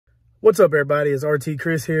What's up, everybody? It's RT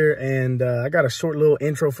Chris here, and I got a short little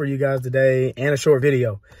intro for you guys today and a short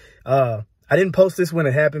video. I didn't post this when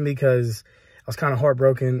it happened because I was kind of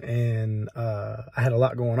heartbroken, and I had a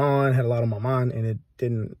lot going on, had a lot on my mind, and it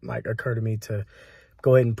didn't occur to me to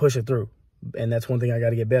go ahead and push it through. And that's one thing I got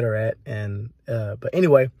to get better at. And but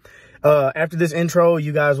anyway, after this intro,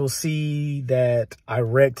 you guys will see that I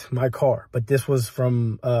wrecked my car, but this was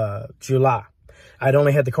from July. I'd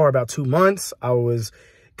only had the car about 2 months. I was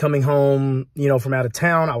coming home, from out of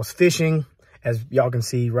town. I was fishing. As y'all can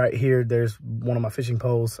see right here, there's one of my fishing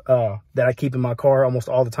poles that I keep in my car almost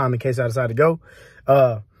all the time in case I decide to go.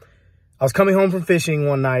 I was coming home from fishing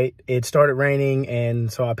one night. It started raining,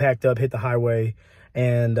 and so I packed up, hit the highway.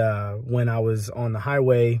 And when I was on the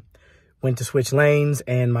highway, went to switch lanes,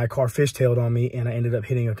 and my car fishtailed on me, and I ended up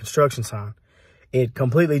hitting a construction sign. It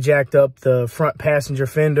completely jacked up the front passenger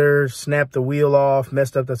fender, snapped the wheel off,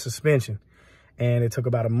 messed up the suspension. And it took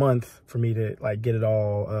about a month for me to get it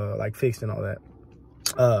all fixed and all that.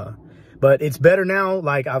 But it's better now.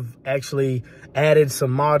 I've actually added some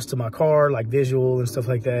mods to my car, like visual and stuff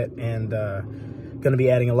like that. And gonna be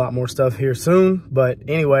adding a lot more stuff here soon. But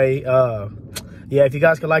anyway, yeah, if you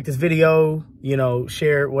guys could like this video,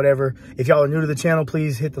 share it, whatever. If y'all are new to the channel,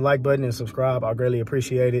 please hit the like button and subscribe. I'll greatly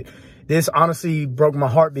appreciate it. This honestly broke my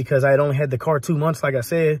heart because I had only had the car 2 months, like I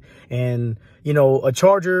said. And, a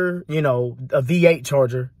charger, a V8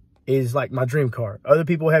 charger is like my dream car. Other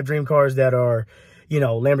people have dream cars that are,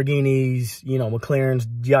 Lamborghinis, McLarens,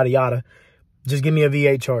 yada, yada. Just give me a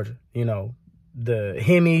V8 charger, the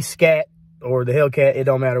Hemi, Scat, or the Hellcat. It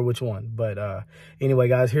don't matter which one. But anyway,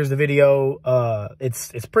 guys, here's the video.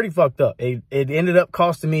 It's pretty fucked up. It ended up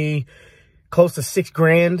costing me close to $6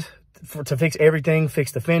 grand to fix everything,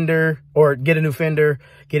 fix the fender, or get a new fender,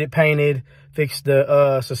 get it painted, fix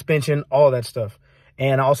the suspension, all that stuff.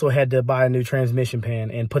 And I also had to buy a new transmission pan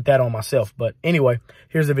and put that on myself. But anyway,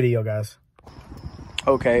 here's the video, guys.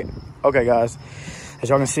 Okay, guys. As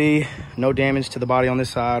y'all can see, no damage to the body on this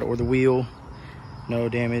side or the wheel. No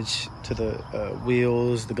damage to the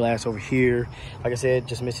wheels, the glass over here. Like I said,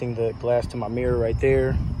 just missing the glass to my mirror right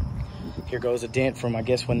there. Here goes a dent from, I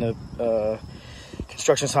guess, when the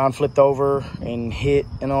construction sign flipped over and hit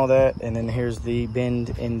and all that. And then here's the bend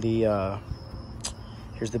in the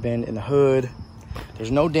hood.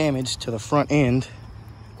 There's no damage to the front end,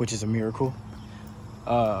 which is a miracle.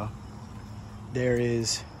 There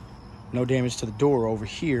is no damage to the door over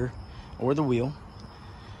here or the wheel.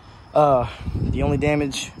 The only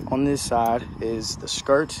damage on this side is the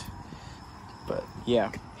skirt. But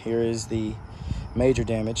yeah, here is the major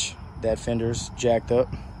damage. That fender's jacked up.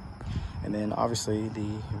 And then obviously the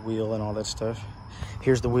wheel and all that stuff.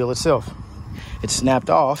 Here's the wheel itself. It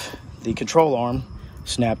snapped off. The control arm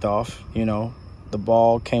snapped off. The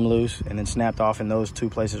ball came loose and then snapped off in those two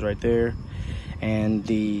places right there. And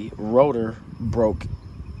the rotor broke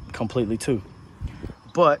completely too.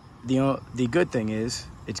 But the good thing is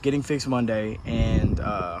it's getting fixed Monday, and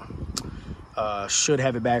should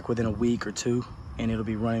have it back within a week or two, and it'll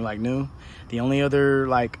be running like new. The only other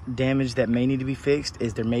damage that may need to be fixed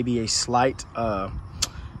is there may be a slight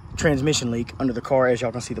transmission leak under the car, as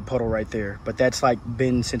y'all can see the puddle right there. But that's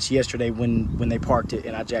been since yesterday when they parked it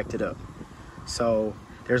and I jacked it up. So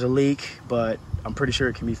there's a leak, but I'm pretty sure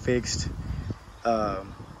it can be fixed.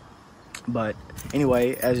 But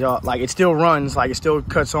anyway, as y'all, it still runs, it still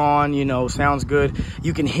cuts on, sounds good.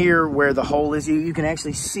 You can hear where the hole is. You can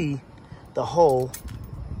actually see the hole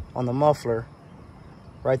on the muffler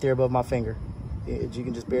right there above my finger. You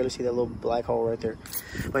can just barely see that little black hole right there.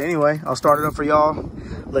 But anyway, I'll start it up for y'all,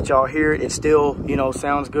 let y'all hear it. It still,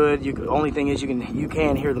 sounds good. Only thing is you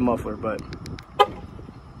can hear the muffler, but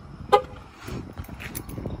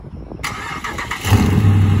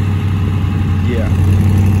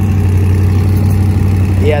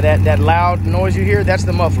yeah, that loud noise you hear, that's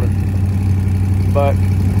the muffler. But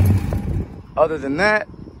other than that,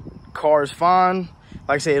 car is fine.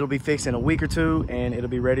 Like I say, it'll be fixed in a week or two, and it'll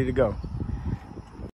be ready to go.